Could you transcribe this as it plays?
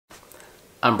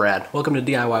I'm Brad. Welcome to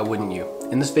DIY Wouldn't You?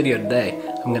 In this video today,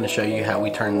 I'm going to show you how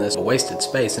we turn this wasted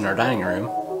space in our dining room,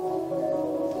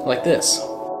 like this,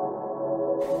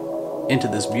 into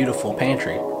this beautiful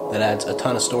pantry that adds a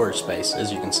ton of storage space,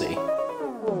 as you can see.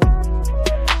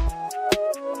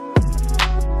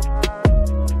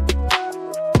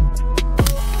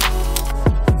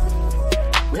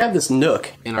 We have this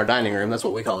nook in our dining room, that's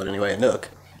what we call it anyway, a nook,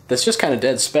 that's just kind of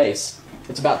dead space.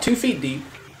 It's about 2 feet deep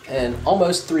and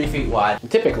almost 3 feet wide.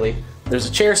 And typically, there's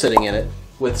a chair sitting in it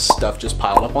with stuff just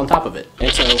piled up on top of it.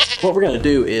 And so what we're gonna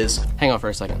do is, hang on for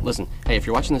a second, listen, hey, if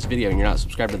you're watching this video and you're not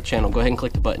subscribed to the channel, go ahead and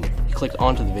click the button. You clicked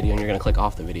onto the video and you're gonna click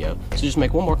off the video. So just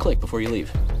make one more click before you leave.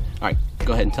 All right,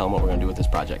 go ahead and tell them what we're gonna do with this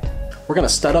project. We're gonna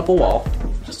stud up a wall,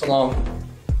 just along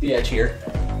the edge here,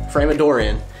 frame a door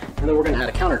in, and then we're gonna add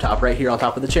a countertop right here on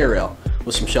top of the chair rail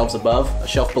with some shelves above, a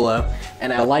shelf below,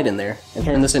 and add a light in there and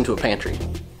turn this into a pantry.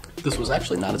 This was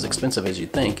actually not as expensive as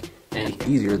you'd think and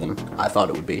easier than I thought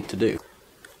it would be to do.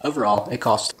 Overall, it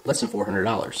cost less than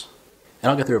 $400.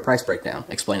 And I'll go through a price breakdown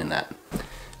explaining that.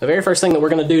 The very first thing that we're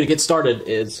gonna do to get started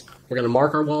is we're gonna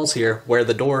mark our walls here where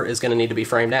the door is gonna need to be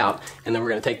framed out, and then we're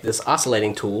gonna take this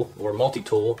oscillating tool or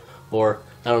multi-tool, or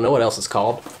I don't know what else it's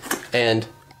called, and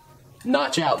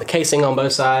notch out the casing on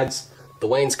both sides, the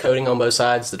wainscoting on both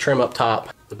sides, the trim up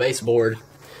top, the baseboard,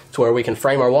 to where we can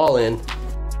frame our wall in.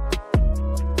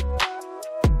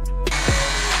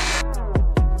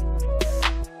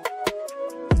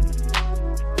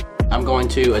 I'm going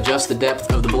to adjust the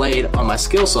depth of the blade on my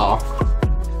skill saw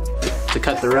to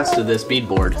cut the rest of this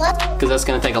beadboard, because that's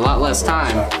going to take a lot less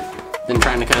time than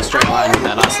trying to cut a straight line with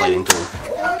that oscillating tool.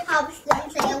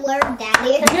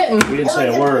 We didn't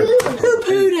say a word. Who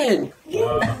pooted?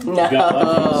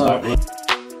 No.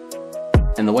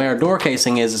 And the way our door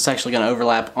casing is, it's actually going to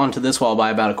overlap onto this wall by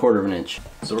about 1/4 of an inch.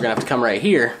 So we're going to have to come right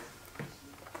here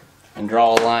and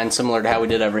draw a line similar to how we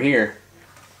did over here.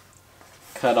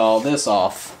 Cut all this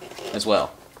off as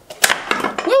well.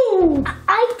 Woo!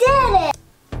 I did it!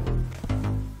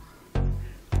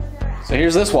 So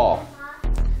here's this wall.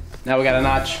 Now we got to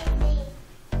notch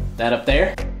that up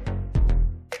there.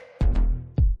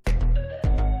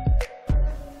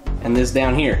 And this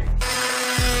down here.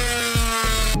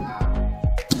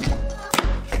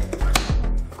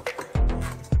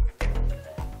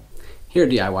 Here at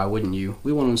DIY Wouldn't You,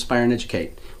 we want to inspire and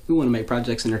educate. We want to make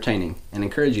projects entertaining and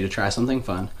encourage you to try something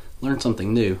fun, learn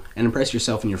something new, and impress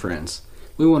yourself and your friends.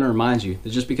 We want to remind you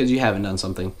that just because you haven't done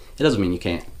something, it doesn't mean you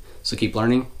can't. So keep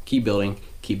learning, keep building,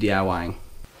 keep DIYing.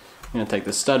 I'm going to take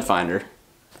this stud finder.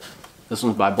 This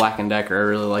one's by Black & Decker. I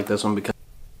really like this one because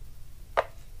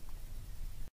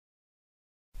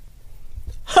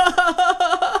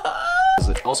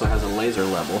it also has a laser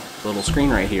level. The little screen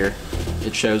right here,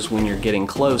 it shows when you're getting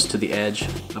close to the edge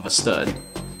of a stud,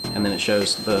 and then it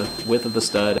shows the width of the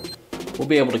stud. We'll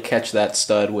be able to catch that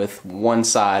stud with one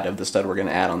side of the stud we're going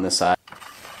to add on this side.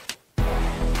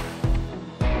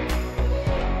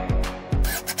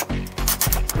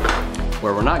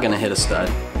 Where we're not going to hit a stud,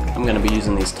 I'm going to be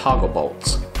using these toggle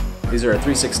bolts. These are a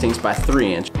 3/16 by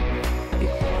 3 inch.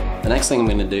 The next thing I'm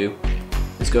going to do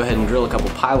is go ahead and drill a couple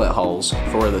pilot holes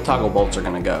for where the toggle bolts are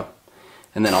going to go.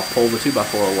 And then I'll pull the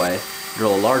 2x4 away,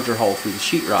 drill a larger hole through the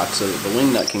sheetrock so that the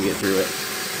wing nut can get through it,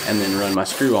 and then run my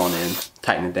screw on in,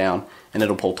 tighten it down, and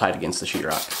it'll pull tight against the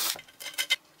sheetrock.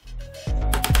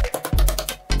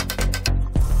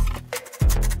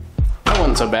 That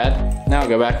wasn't so bad. Now I'll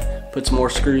go back, put some more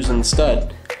screws in the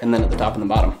stud, and then at the top and the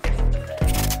bottom.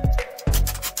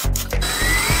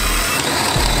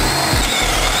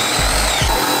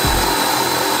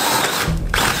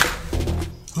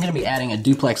 I'm going to be adding a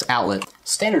duplex outlet.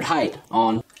 Standard height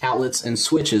on outlets and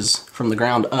switches from the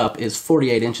ground up is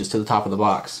 48 inches to the top of the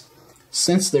box.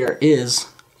 Since there is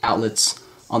outlets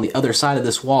on the other side of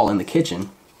this wall in the kitchen,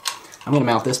 I'm going to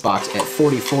mount this box at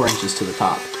 44 inches to the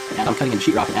top. And I'm cutting in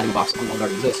sheetrock and adding a box on one that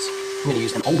already exists. I'm going to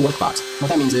use an old work box. What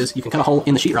that means is you can cut a hole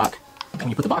in the sheetrock, and when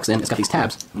you put the box in, it's got these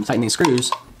tabs. When you tighten these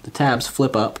screws, the tabs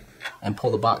flip up and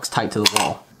pull the box tight to the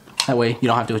wall. That way you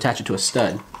don't have to attach it to a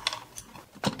stud.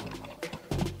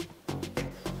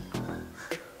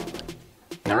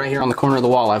 Now right here on the corner of the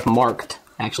wall, I've marked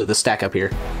actually the stack up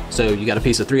here. So you got a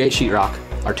piece of 3/8 sheetrock,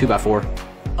 or 2x4,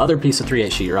 other piece of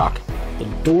 3/8 sheetrock, the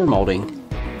door molding,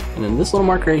 and then this little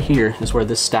mark right here is where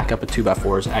this stack up of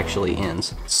 2x4s actually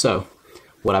ends. So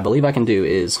what I believe I can do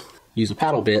is use a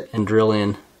paddle bit and drill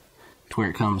in to where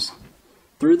it comes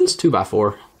through this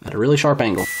 2x4 at a really sharp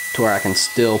angle to where I can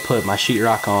still put my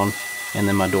sheetrock on and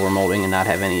then my door molding and not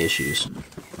have any issues.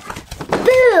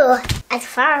 Boo! As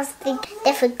far as the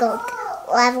difficult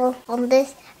level on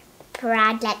this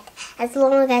project, as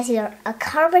long as you're a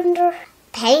carpenter,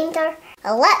 painter,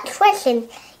 electrician,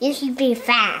 you should be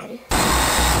fine.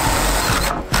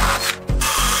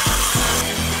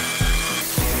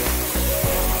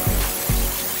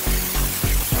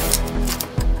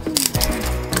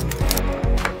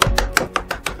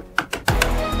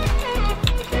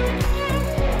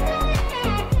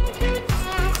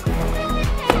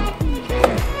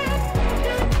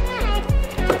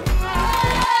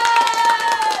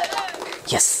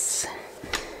 Yes!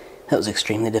 That was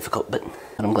extremely difficult, but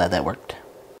I'm glad that worked.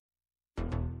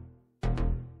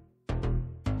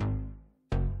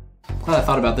 Well, I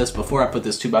thought about this before I put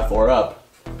this 2x4 up.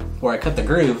 Where I cut the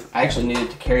groove, I actually needed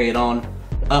to carry it on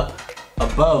up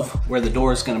above where the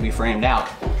door is going to be framed out,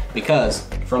 because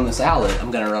from this outlet, I'm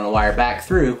going to run a wire back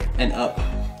through and up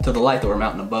to the light that we're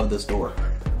mounting above this door.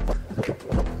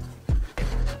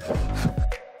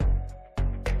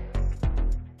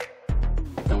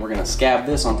 And we're going to scab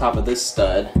this on top of this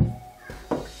stud.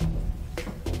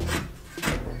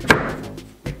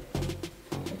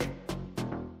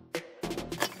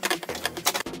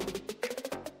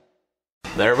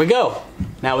 There we go.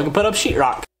 Now we can put up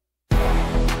sheetrock.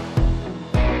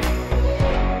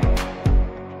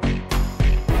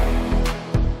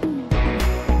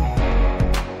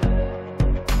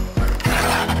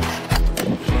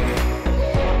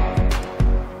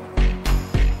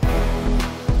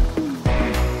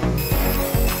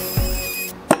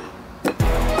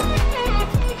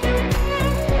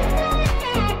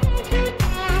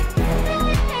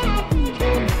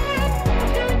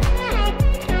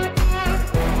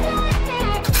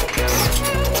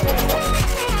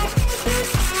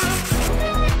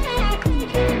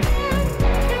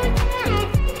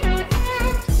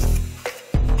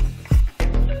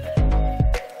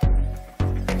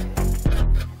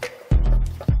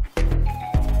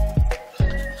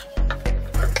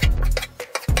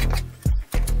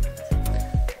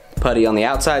 Putty on the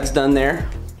outside's done there.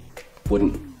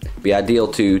 Wouldn't be ideal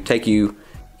to take you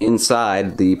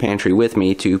inside the pantry with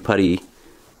me to putty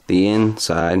the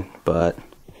inside, but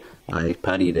I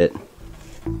puttied it.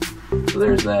 So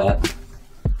there's that.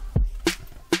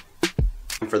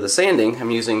 And for the sanding,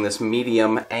 I'm using this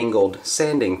medium angled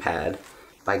sanding pad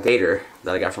by Gator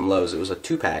that I got from Lowe's. It was a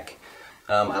 2-pack.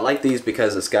 I like these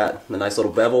because it's got the nice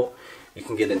little bevel. You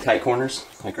can get in tight corners,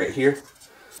 like right here.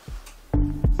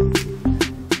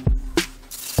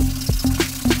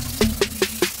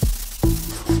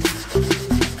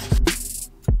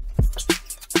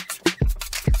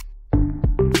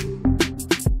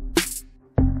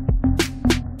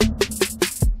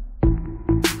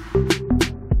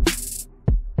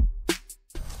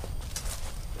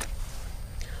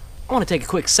 I want to take a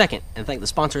quick second and thank the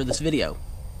sponsor of this video,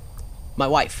 my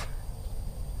wife.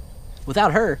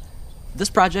 Without her, this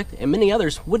project and many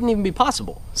others wouldn't even be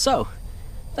possible. So,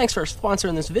 thanks for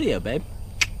sponsoring this video, babe.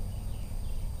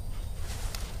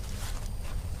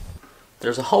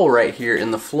 There's a hole right here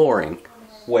in the flooring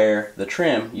where the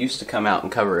trim used to come out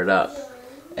and cover it up.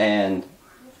 And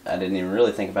I didn't even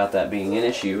really think about that being an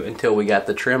issue until we got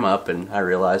the trim up and I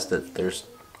realized that there's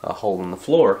a hole in the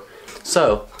floor.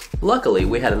 So, luckily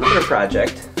we had another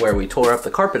project where we tore up the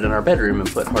carpet in our bedroom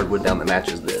and put hardwood down that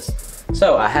matches this.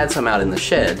 So I had some out in the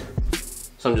shed,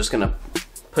 so I'm just gonna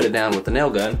put it down with the nail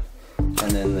gun,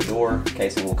 and then the door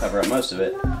casing will cover up most of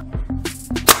it.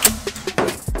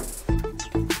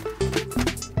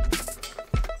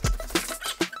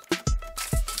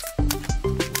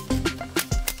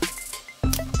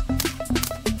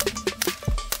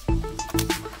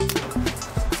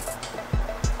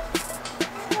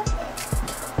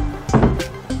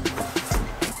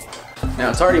 Now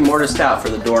it's already mortised out for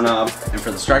the doorknob and for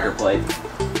the striker plate.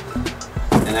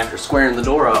 And after squaring the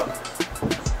door up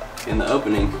in the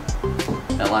opening,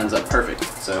 that lines up perfect.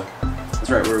 So that's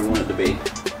right where we want it to be.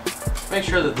 Make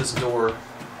sure that this door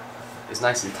is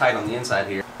nice and tight on the inside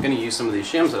here. I'm going to use some of these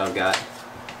shims that I've got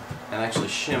and actually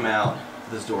shim out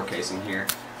this door casing here.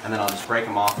 And then I'll just break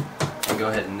them off and go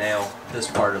ahead and nail this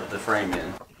part of the frame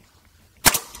in.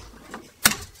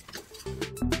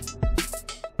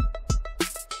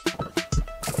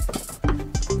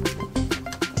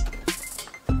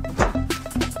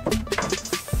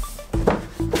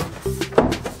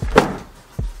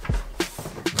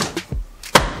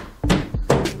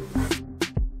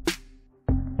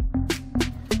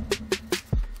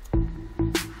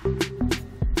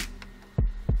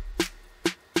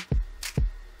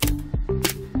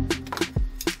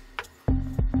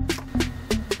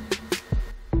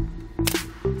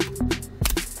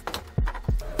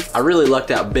 I really lucked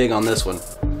out big on this one.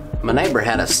 My neighbor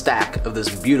had a stack of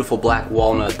this beautiful black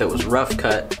walnut that was rough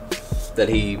cut that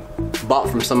he bought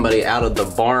from somebody out of the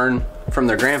barn from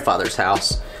their grandfather's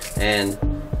house, and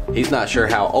He's not sure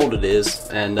how old it is,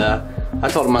 and I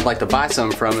told him I'd like to buy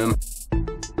some from him.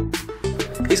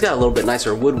 He's got a little bit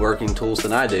nicer woodworking tools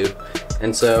than I do,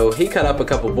 and so he cut up a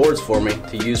couple boards for me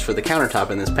to use for the countertop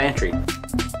in this pantry.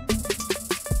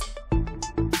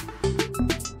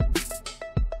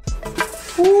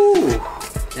 Ooh,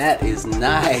 that is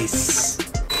nice.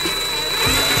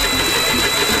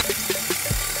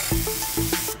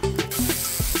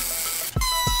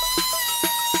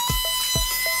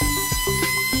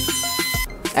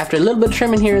 After a little bit of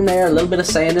trimming here and there, a little bit of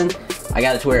sanding, I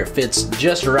got it to where it fits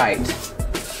just right.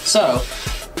 So,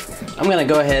 I'm gonna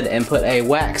go ahead and put a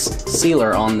wax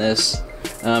sealer on this,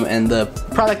 and the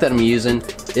product that I'm using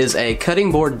is a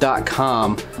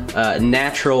cuttingboard.com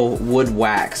natural wood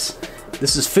wax.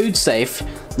 This is food safe,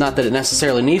 not that it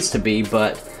necessarily needs to be,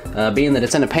 but being that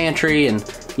it's in a pantry and,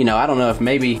 you know, I don't know if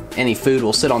maybe any food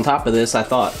will sit on top of this, I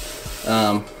thought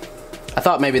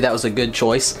maybe that was a good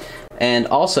choice. And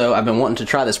also, I've been wanting to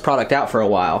try this product out for a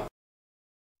while.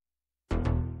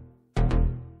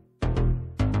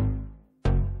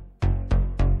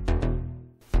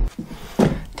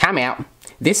 Time out.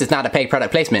 This is not a paid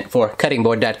product placement for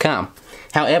cuttingboard.com.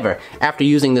 However, after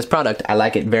using this product, I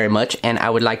like it very much, and I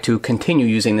would like to continue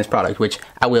using this product, which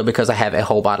I will because I have a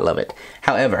whole bottle of it.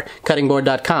 However,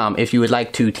 cuttingboard.com, if you would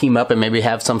like to team up and maybe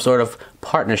have some sort of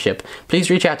partnership, please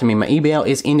reach out to me. My email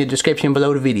is in the description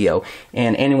below the video,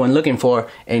 and anyone looking for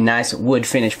a nice wood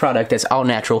finish product that's all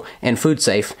natural and food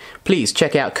safe, please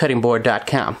check out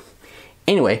cuttingboard.com.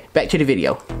 Anyway, back to the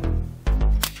video.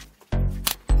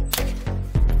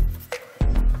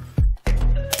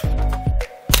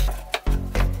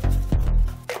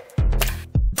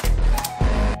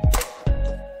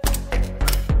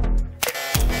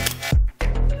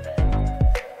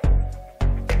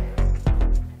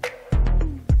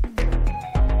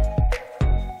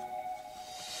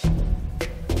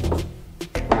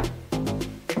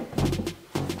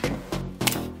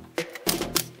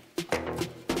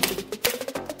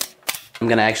 I'm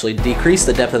gonna actually decrease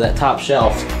the depth of that top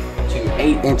shelf to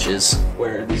 8 inches,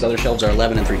 where these other shelves are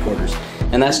 11 3/4.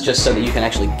 And that's just so that you can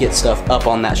actually get stuff up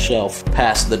on that shelf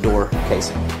past the door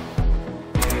casing.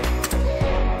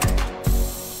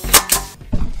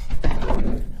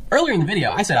 Earlier in the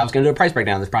video, I said I was going to do a price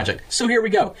breakdown of this project, so here we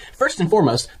go. First and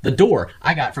foremost, the door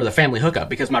I got for the family hookup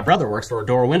because my brother works for a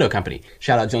door window company.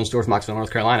 Shout out Jones Stores, Moxville,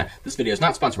 North Carolina. This video is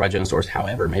not sponsored by Jones Stores,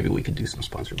 however, maybe we could do some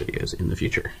sponsored videos in the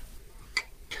future.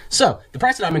 So, the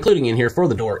price that I'm including in here for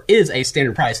the door is a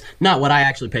standard price, not what I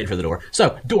actually paid for the door.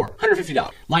 So, door,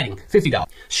 $150. Lighting, $50.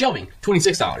 Shelving,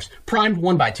 $26. Primed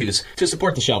 1x2s to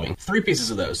support the shelving. 3 pieces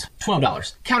of those,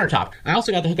 $12. Countertop. I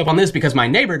also got the hookup on this because my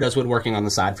neighbor does woodworking on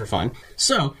the side for fun.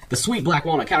 So, the sweet black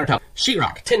walnut countertop.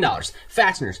 Sheetrock, $10.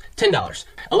 Fasteners, $10.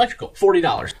 Electrical,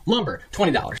 $40. Lumber,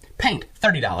 $20. Paint,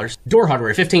 $30. Door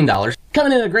hardware, $15.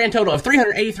 Coming in a grand total of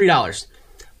 $383,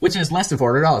 which is less than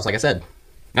 $400, like I said.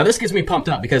 Now this gets me pumped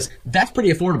up because that's pretty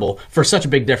affordable for such a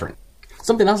big difference.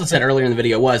 Something else I said earlier in the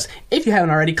video was, if you haven't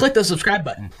already, click the subscribe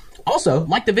button. Also,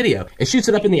 like the video. It shoots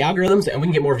it up in the algorithms and we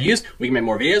can get more views, we can make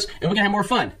more videos, and we can have more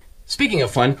fun. Speaking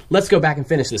of fun, let's go back and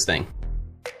finish this thing.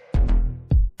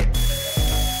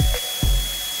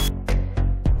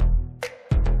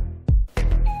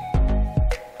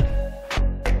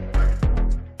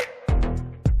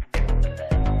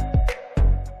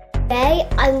 Today,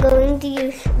 I'm going to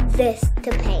use this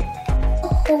to paint.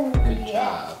 Oh, Good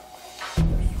job.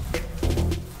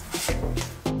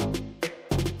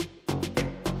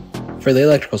 For the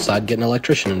electrical side, get an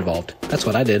electrician involved. That's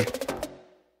what I did.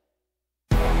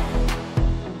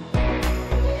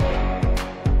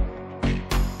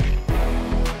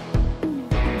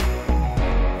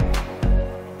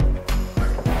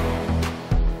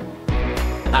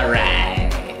 All right.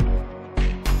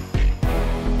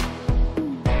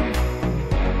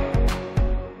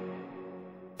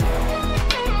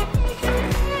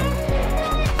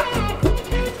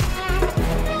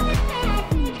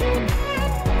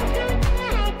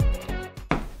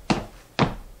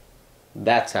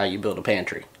 That's how you build a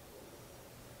pantry.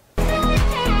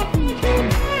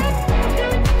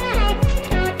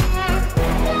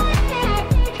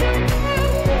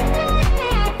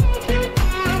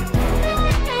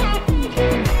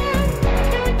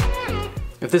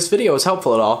 If this video was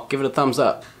helpful at all, give it a thumbs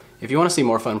up. If you want to see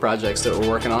more fun projects that we're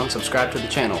working on, subscribe to the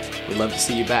channel. We'd love to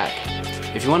see you back.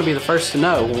 If you want to be the first to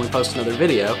know when we post another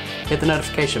video, hit the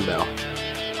notification bell.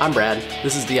 I'm Brad.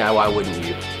 This is DIY Woodn't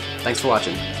You. Thanks for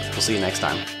watching. We'll see you next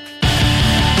time.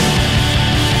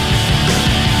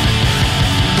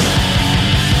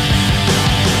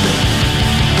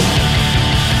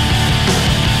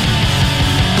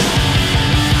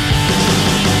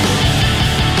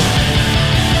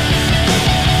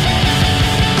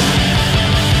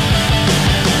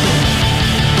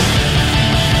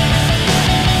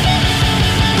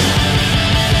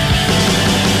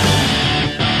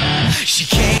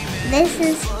 This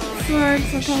is for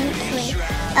the pantry,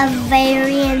 a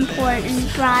very important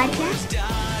project.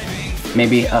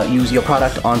 Maybe use your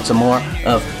product on some more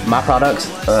of my products.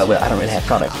 Well, I don't really have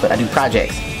products, but I do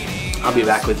projects. I'll be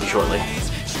back with you shortly.